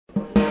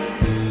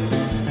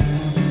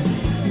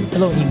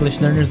Hello, English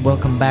learners.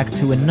 Welcome back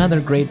to another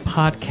great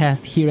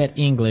podcast here at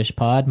English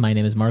Pod. My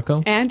name is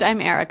Marco. And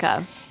I'm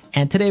Erica.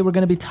 And today we're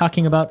going to be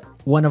talking about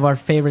one of our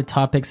favorite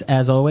topics,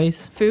 as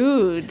always.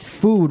 Food.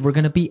 Food. We're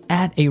going to be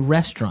at a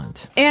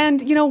restaurant.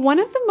 And, one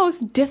of the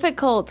most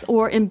difficult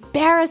or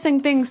embarrassing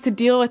things to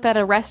deal with at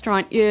a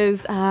restaurant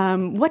is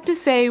what to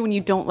say when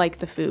you don't like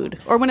the food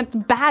or when it's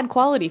bad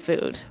quality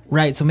food.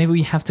 Right. So maybe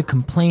we have to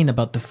complain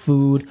about the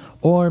food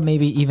or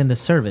maybe even the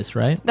service,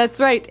 right?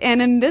 That's right.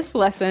 And in this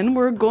lesson,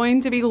 we're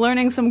going to be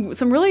learning some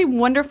really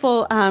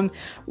wonderful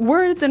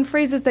words and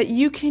phrases that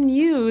you can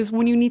use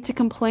when you need to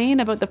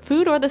complain about the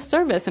food or the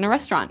service in a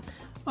restaurant.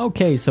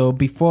 Okay, so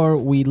before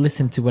we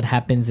listen to what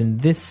happens in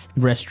this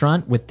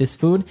restaurant with this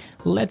food,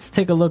 let's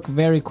take a look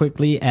very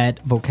quickly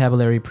at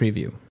vocabulary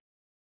preview.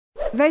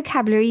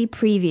 Vocabulary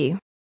preview.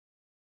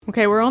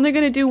 Okay, we're only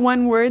going to do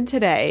one word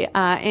today,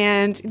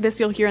 and this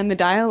you'll hear in the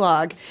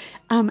dialogue.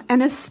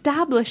 An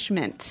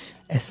establishment.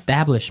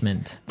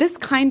 Establishment. This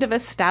kind of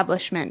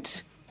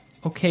establishment.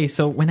 Okay,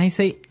 so when I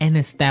say an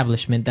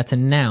establishment, that's a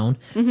noun.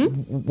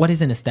 What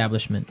is an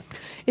establishment?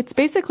 It's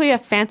basically a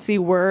fancy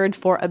word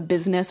for a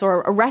business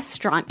or a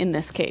restaurant in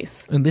this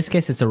case. In this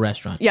case, it's a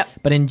restaurant. Yep.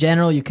 But in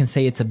general, you can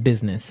say it's a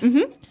business.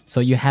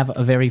 So you have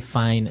a very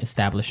fine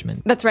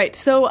establishment. That's right.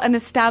 So an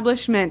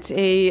establishment,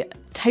 a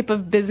type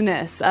of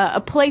business,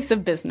 a place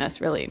of business,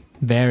 really.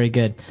 Very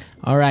good.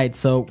 All right,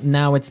 so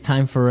now it's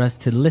time for us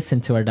to listen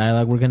to our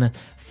dialogue. We're going to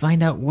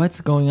find out what's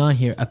going on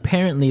here.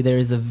 Apparently, there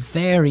is a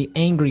very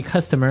angry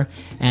customer,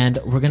 and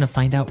we're going to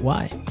find out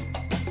why.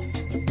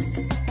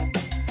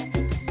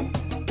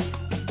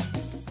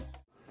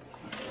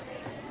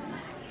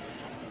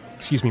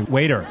 Excuse me,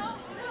 waiter.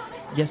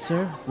 Yes,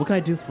 sir. What can I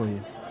do for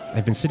you?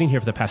 I've been sitting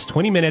here for the past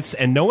 20 minutes,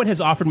 and no one has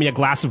offered me a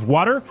glass of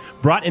water,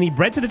 brought any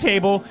bread to the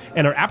table,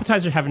 and our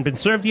appetizers haven't been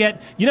served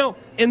yet.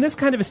 In this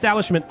kind of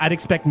establishment, I'd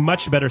expect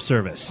much better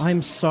service.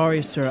 I'm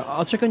sorry, sir.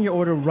 I'll check on your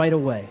order right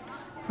away.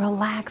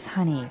 Relax,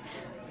 honey.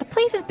 The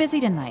place is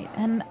busy tonight,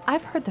 and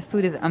I've heard the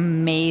food is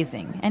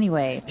amazing.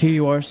 Anyway. Here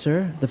you are,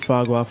 sir. The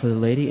foie gras for the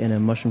lady and a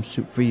mushroom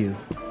soup for you.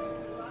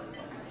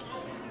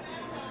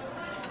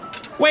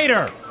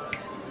 Waiter!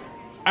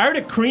 I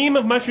ordered a cream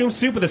of mushroom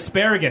soup with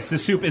asparagus. The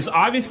soup is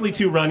obviously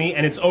too runny,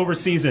 and it's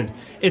over-seasoned.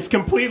 It's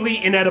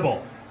completely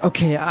inedible.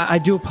 Okay, I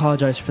do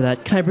apologize for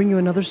that. Can I bring you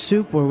another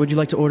soup, or would you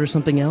like to order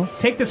something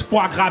else? Take this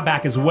foie gras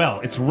back as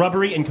well. It's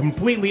rubbery and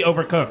completely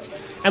overcooked.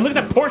 And look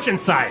at the portion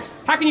size.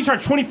 How can you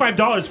charge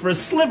 $25 for a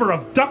sliver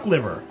of duck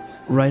liver?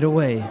 Right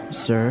away,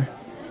 sir.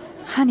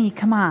 Honey,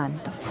 come on.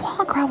 The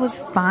foie gras was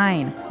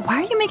fine. Why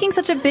are you making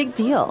such a big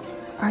deal?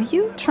 Are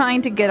you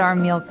trying to get our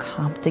meal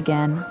comped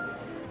again?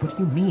 What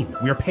do you mean?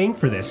 We are paying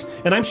for this,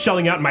 and I'm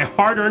shelling out my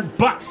hard-earned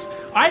bucks.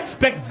 I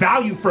expect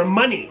value for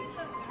money.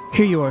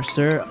 Here you are,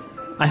 sir.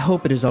 I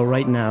hope it is all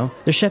right now.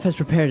 The chef has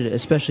prepared it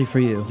especially for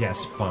you.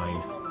 Yes,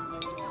 fine.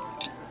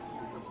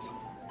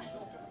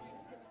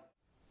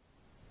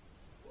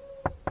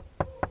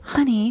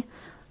 Honey,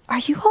 are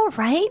you all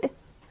right?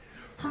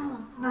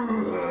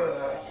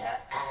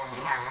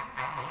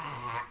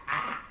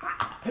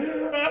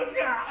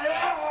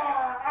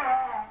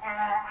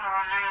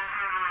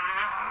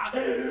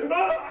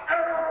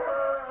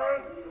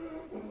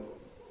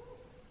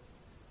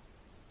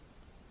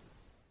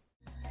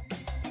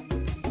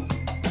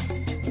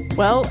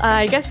 Well,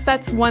 I guess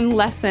that's one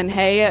lesson,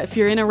 hey? If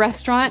you're in a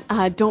restaurant,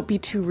 don't be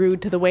too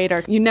rude to the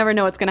waiter. You never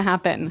know what's going to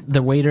happen.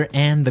 The waiter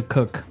and the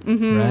cook,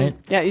 right?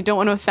 Yeah, you don't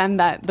want to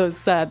offend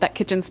that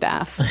kitchen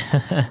staff.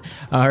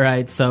 All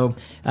right, so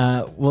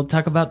we'll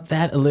talk about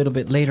that a little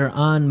bit later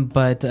on,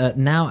 but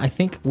now I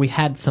think we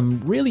had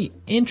some really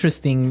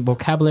interesting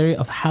vocabulary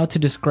of how to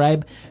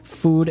describe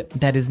food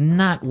that is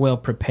not well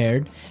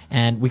prepared,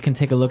 and we can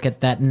take a look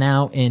at that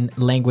now in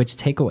Language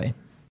Takeaway.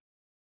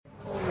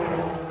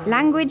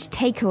 Language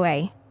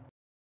takeaway.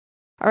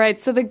 All right,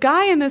 so the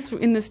guy in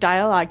this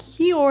dialogue,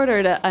 he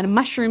ordered a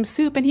mushroom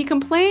soup, and he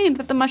complained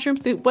that the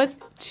mushroom soup was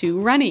too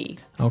runny.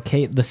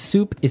 Okay, the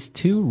soup is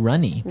too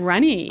runny.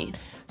 Runny.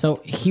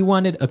 So he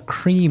wanted a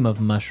cream of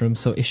mushroom,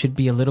 so it should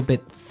be a little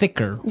bit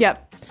thicker.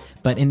 Yep.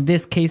 But in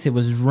this case, it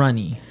was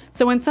runny.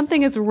 So when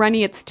something is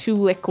runny, it's too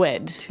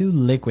liquid. Too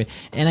liquid.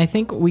 And I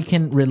think we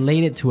can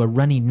relate it to a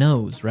runny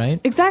nose, right?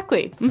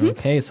 Exactly.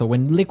 Okay, so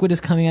when liquid is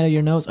coming out of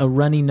your nose, a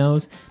runny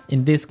nose,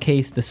 in this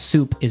case, the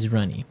soup is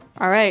runny.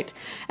 All right.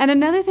 And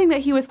another thing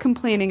that he was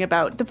complaining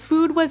about, the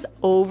food was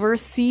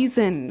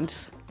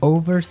over-seasoned.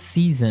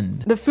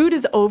 Over-seasoned. The food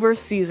is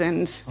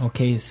over-seasoned.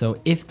 Okay, so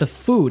if the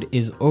food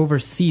is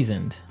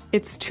over-seasoned,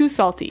 it's too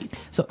salty.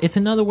 So it's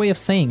another way of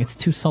saying it's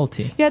too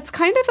salty. Yeah, it's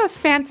kind of a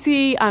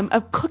fancy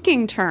a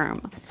cooking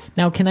term.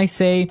 Now, can I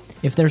say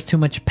if there's too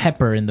much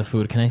pepper in the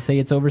food, can I say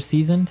it's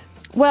over-seasoned?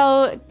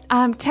 Well,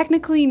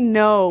 technically,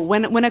 no.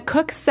 When a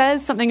cook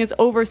says something is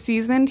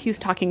over-seasoned, he's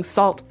talking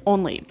salt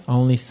only.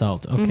 Only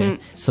salt, okay.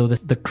 So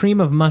the cream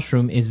of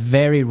mushroom is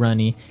very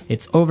runny,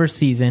 it's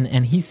over-seasoned,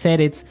 and he said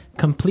it's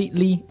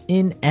completely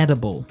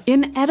inedible.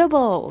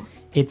 Inedible.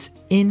 It's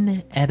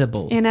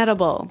inedible.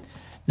 Inedible.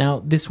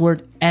 Now, this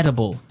word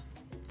edible,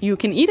 You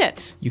can eat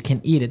it. You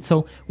can eat it.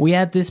 So we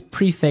add this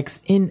prefix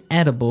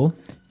inedible.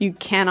 You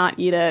cannot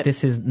eat it.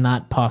 This is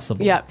not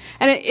possible. Yeah.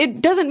 And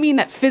it doesn't mean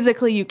that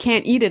physically you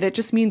can't eat it. It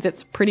just means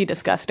it's pretty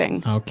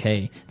disgusting.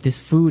 Okay. This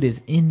food is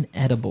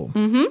inedible.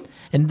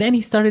 And then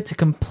he started to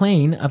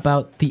complain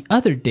about the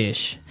other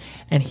dish.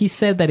 And he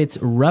said that it's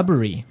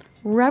rubbery.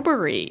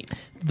 Rubbery.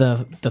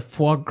 The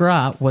foie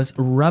gras was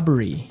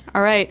rubbery.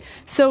 All right.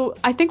 So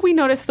I think we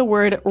noticed the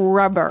word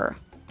rubber.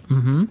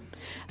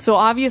 So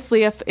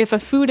obviously, if a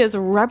food is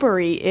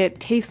rubbery,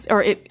 it tastes,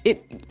 or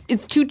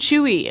it's too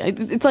chewy.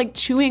 It's like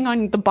chewing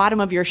on the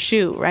bottom of your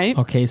shoe, right?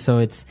 Okay, so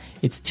it's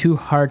too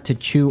hard to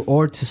chew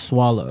or to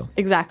swallow.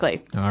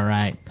 Exactly. All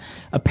right.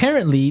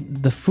 Apparently,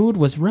 the food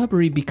was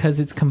rubbery because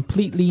it's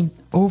completely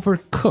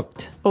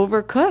overcooked.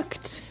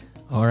 Overcooked.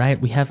 All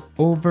right, we have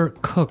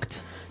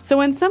overcooked. So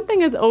when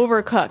something is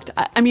overcooked,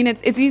 I mean,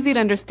 it's easy to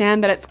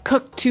understand that it's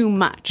cooked too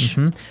much.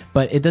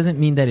 But it doesn't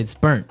mean that it's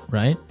burnt,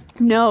 right?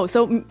 No,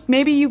 so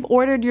maybe you've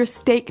ordered your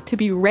steak to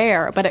be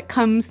rare, but it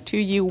comes to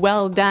you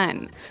well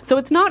done. So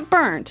it's not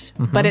burnt,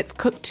 but it's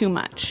cooked too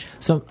much.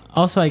 So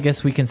also, I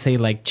guess we can say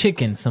like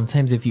chicken.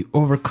 Sometimes if you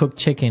overcook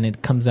chicken,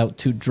 it comes out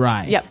too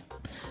dry. Yep.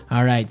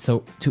 All right,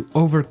 so to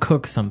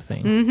overcook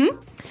something.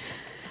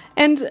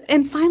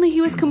 And finally, he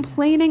was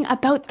complaining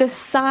about the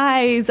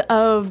size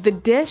of the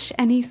dish,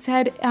 and he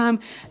said,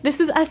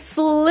 this is a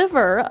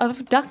sliver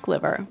of duck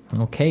liver.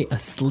 Okay, a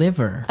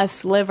sliver. A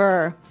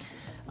sliver.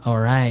 All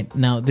right.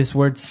 Now, this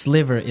word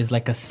sliver is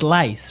like a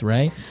slice,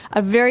 right?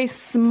 A very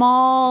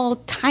small,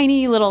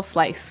 tiny little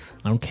slice.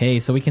 Okay,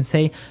 so we can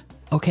say,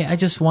 okay, I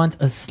just want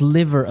a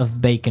sliver of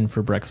bacon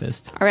for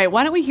breakfast. All right,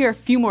 why don't we hear a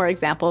few more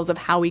examples of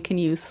how we can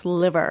use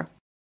sliver?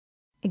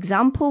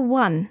 Example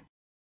 1.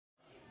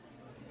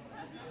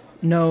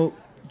 No,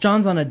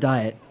 John's on a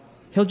diet.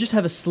 He'll just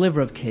have a sliver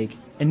of cake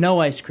and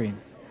no ice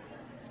cream.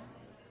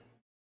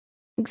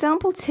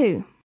 Example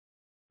 2.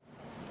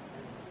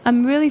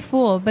 I'm really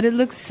full, but it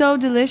looks so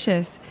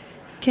delicious.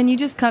 Can you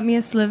just cut me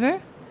a sliver?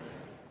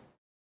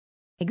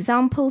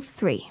 Example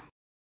 3.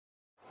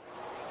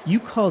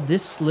 You call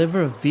this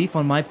sliver of beef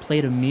on my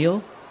plate a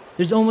meal?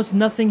 There's almost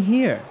nothing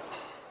here.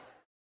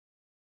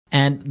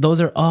 And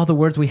those are all the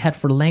words we had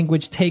for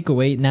language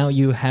takeaway. Now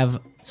you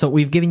have... So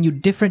we've given you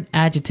different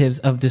adjectives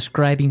of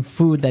describing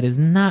food that is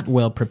not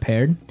well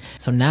prepared.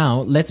 So now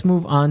let's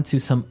move on to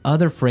some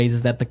other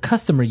phrases that the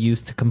customer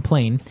used to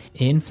complain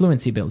in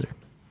Fluency Builder.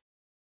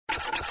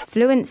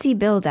 Fluency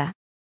Builder.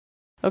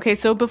 Okay,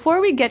 so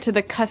before we get to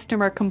the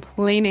customer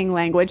complaining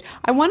language,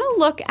 I want to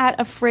look at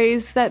a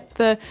phrase that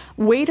the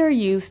waiter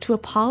used to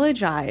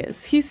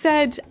apologize. He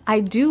said, I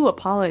do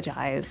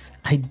apologize.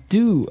 I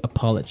do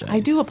apologize.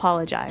 I do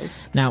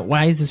apologize. Now,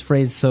 why is this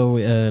phrase so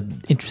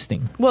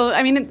interesting? Well,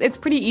 I mean, it's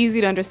pretty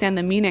easy to understand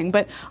the meaning,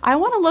 but I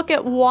want to look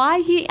at why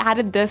he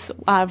added this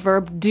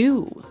verb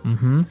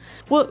do.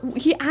 Well,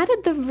 he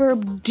added the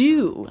verb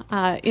do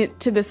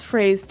to this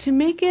phrase to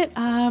make it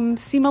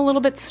seem a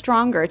little bit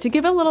stronger, to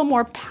give a little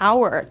more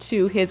power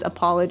to his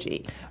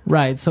apology.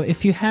 Right. So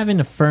if you have an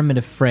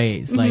affirmative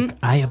phrase like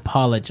I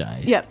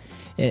apologize, Yep.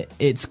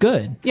 It's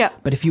good. Yep.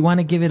 But if you want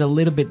to give it a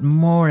little bit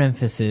more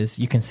emphasis,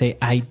 you can say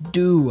I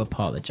do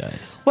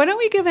apologize. Why don't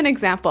we give an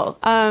example?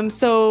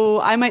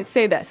 So I might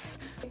say this.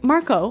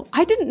 Marco,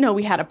 I didn't know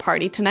we had a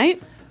party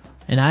tonight.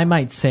 And I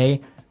might say,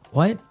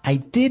 what? I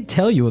did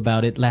tell you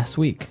about it last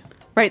week.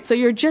 Right, so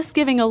you're just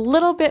giving a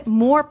little bit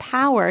more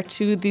power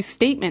to the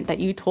statement that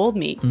you told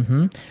me.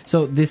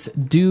 So this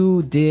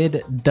do,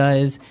 did,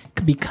 does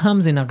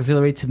becomes an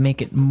auxiliary to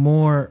make it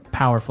more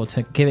powerful,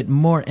 to give it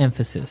more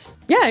emphasis.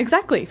 Yeah,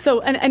 exactly.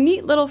 So a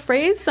neat little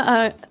phrase,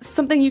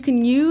 something you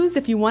can use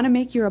if you want to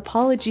make your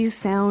apologies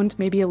sound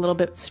maybe a little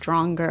bit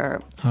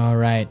stronger. All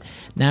right.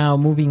 Now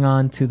moving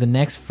on to the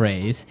next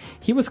phrase.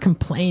 He was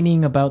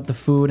complaining about the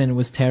food and it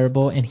was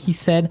terrible, and he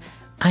said,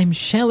 I'm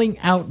shelling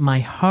out my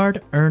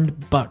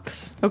hard-earned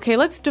bucks. Okay,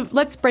 let's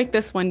break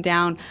this one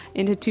down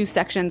into two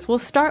sections. We'll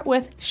start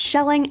with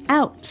shelling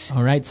out.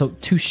 All right, so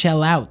to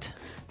shell out.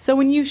 So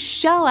when you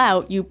shell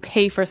out, you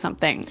pay for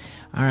something.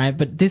 All right,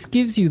 but this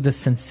gives you the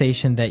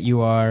sensation that you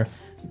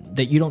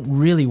don't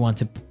really want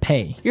to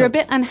pay. You're a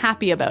bit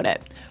unhappy about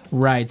it.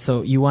 Right,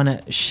 so you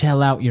want to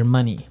shell out your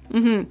money.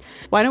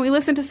 Why don't we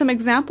listen to some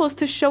examples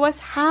to show us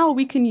how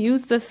we can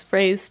use this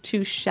phrase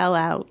to shell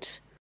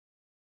out?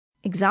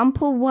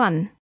 Example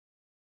 1.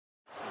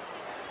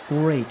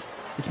 Great.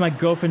 It's my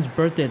girlfriend's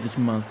birthday this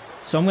month,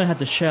 so I'm going to have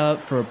to shell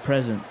out for a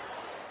present.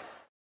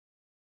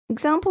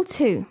 Example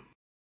 2.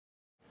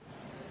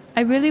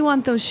 I really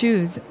want those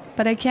shoes,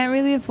 but I can't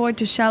really afford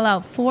to shell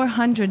out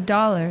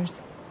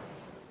 $400.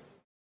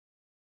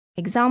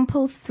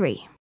 Example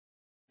 3.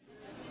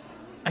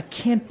 I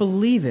can't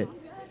believe it.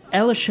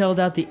 Ella shelled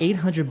out the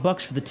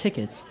 $800 for the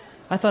tickets.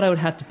 I thought I would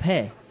have to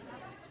pay.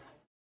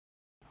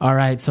 All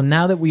right, so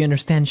now that we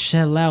understand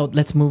shell out,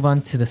 let's move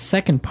on to the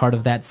second part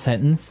of that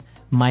sentence.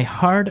 My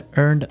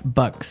hard-earned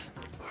bucks.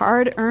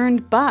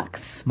 hard-earned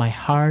bucks. My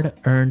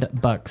hard-earned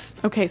bucks.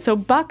 Okay, so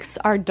bucks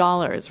are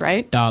dollars,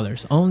 right?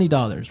 Dollars. Only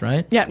dollars,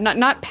 right? Yeah,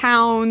 not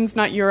pounds,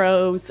 not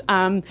euros.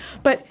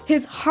 But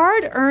his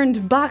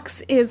hard-earned bucks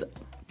is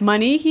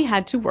money he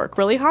had to work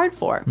really hard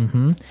for.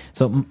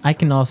 So I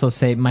can also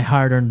say my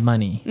hard-earned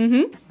money,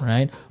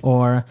 right?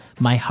 Or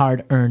my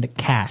hard-earned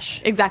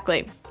cash.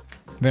 Exactly.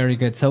 Very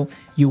good. So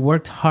you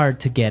worked hard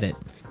to get it.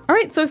 All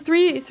right, so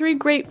three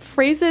great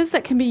phrases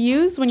that can be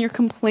used when you're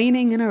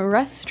complaining in a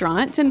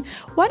restaurant. And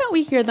why don't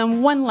we hear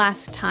them one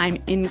last time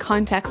in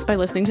context by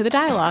listening to the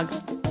dialogue?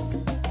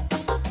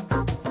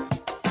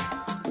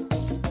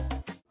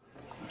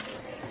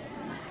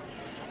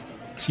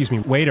 Excuse me,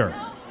 waiter.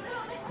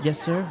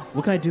 Yes, sir.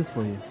 What can I do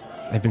for you?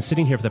 I've been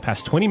sitting here for the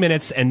past 20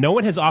 minutes and no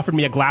one has offered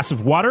me a glass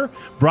of water,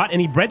 brought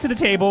any bread to the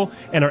table,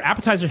 and our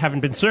appetizers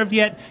haven't been served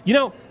yet. You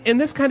know, in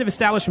this kind of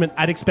establishment,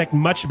 I'd expect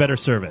much better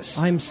service.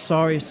 I'm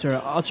sorry,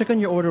 sir. I'll check on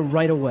your order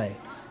right away.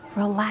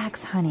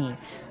 Relax, honey.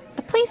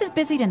 The place is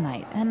busy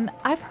tonight, and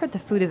I've heard the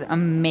food is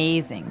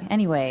amazing.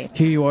 Anyway,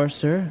 Here you are,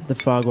 sir. The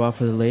foie gras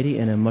for the lady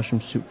and a mushroom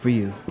soup for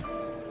you.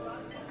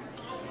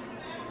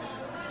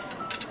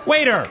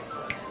 Waiter!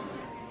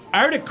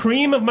 I ordered a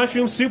cream of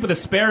mushroom soup with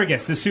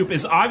asparagus. The soup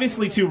is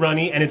obviously too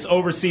runny and it's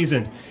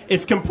over-seasoned.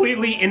 It's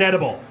completely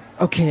inedible.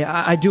 Okay,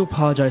 I do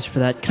apologize for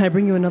that. Can I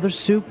bring you another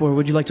soup, or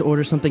would you like to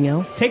order something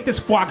else? Take this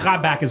foie gras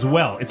back as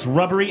well. It's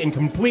rubbery and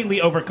completely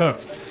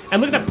overcooked. And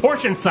look at the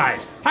portion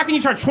size. How can you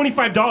charge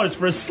 $25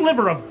 for a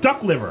sliver of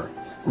duck liver?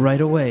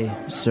 Right away,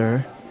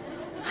 sir.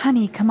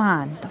 honey, come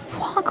on. The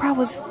foie gras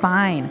was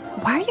fine.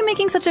 Why are you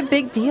making such a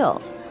big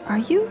deal? Are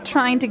you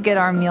trying to get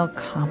our meal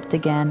comped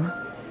again?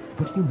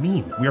 What do you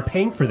mean? We are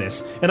paying for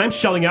this, and I'm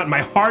shelling out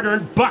my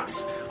hard-earned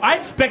bucks. I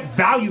expect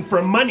value for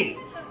money.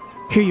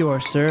 Here you are,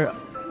 sir.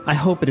 I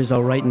hope it is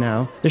all right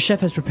now. The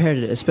chef has prepared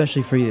it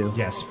especially for you.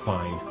 Yes,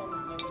 fine.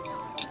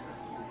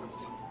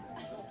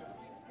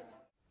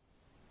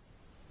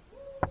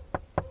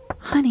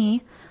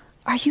 Honey,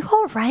 are you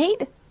all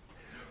right?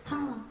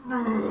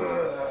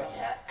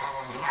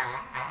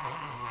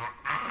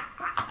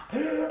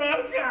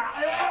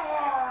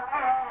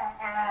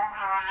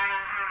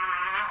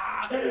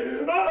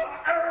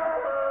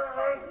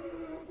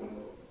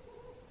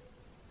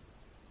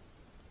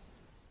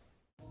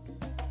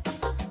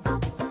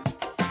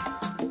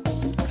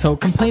 So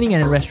complaining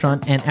at a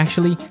restaurant and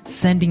actually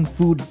sending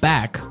food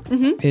back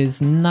is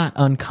not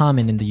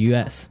uncommon in the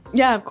US.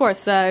 Yeah, of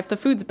course. If the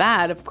food's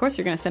bad, of course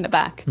you're going to send it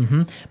back.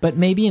 But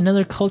maybe in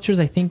other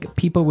cultures, I think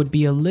people would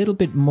be a little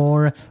bit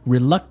more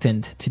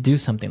reluctant to do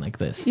something like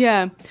this.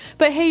 Yeah.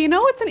 But hey, you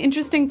know what's an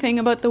interesting thing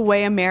about the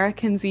way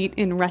Americans eat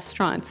in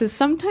restaurants is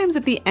sometimes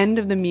at the end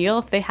of the meal,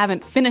 if they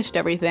haven't finished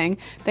everything,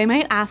 they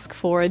might ask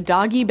for a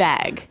doggy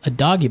bag. A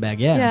doggy bag,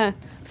 yeah. Yeah.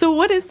 So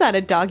what is that,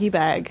 a doggy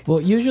bag? Well,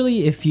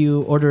 usually if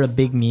you order a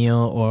big meal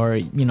or,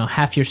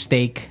 half your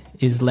steak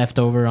is left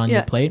over on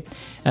your plate,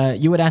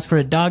 you would ask for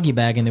a doggy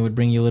bag and they would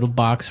bring you a little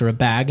box or a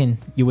bag and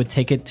you would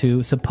take it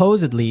to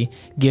supposedly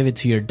give it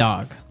to your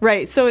dog.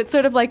 Right. So it's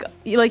sort of like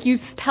you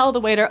tell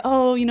the waiter,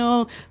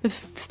 oh, the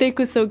steak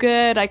was so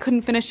good, I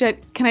couldn't finish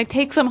it. Can I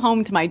take some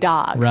home to my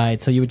dog? Right.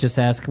 So you would just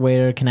ask,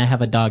 waiter, can I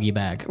have a doggy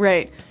bag?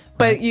 Right.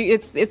 But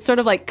it's sort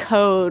of like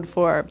code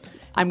for,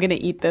 I'm going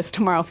to eat this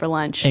tomorrow for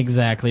lunch.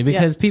 Exactly.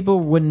 Because people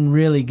wouldn't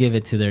really give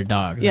it to their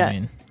dogs. Yeah. I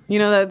mean,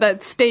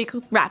 that steak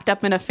wrapped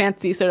up in a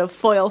fancy sort of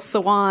foil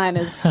swan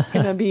is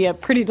going to be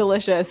pretty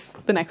delicious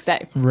the next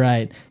day.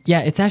 right.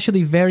 Yeah, it's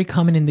actually very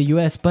common in the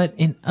US, but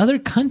in other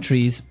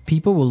countries,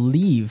 people will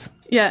leave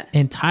Yeah.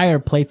 entire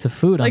plates of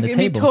food on the It'd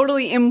table. be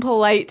totally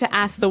impolite to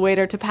ask the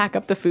waiter to pack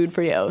up the food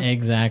for you.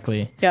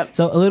 Exactly. Yep.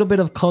 So a little bit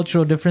of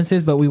cultural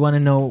differences, but we want to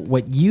know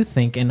what you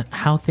think and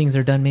how things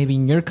are done maybe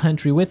in your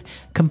country with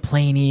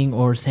complaining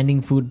or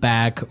sending food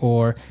back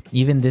or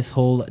even this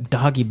whole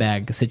doggy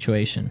bag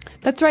situation.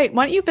 That's right.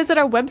 Why don't you visit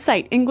our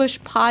website,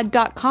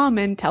 englishpod.com,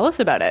 and tell us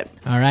about it.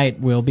 All right,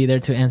 we'll be there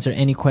to answer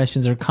any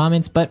questions or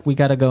comments, but we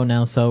got to go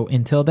now. So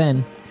until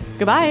then,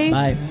 Goodbye.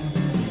 bye.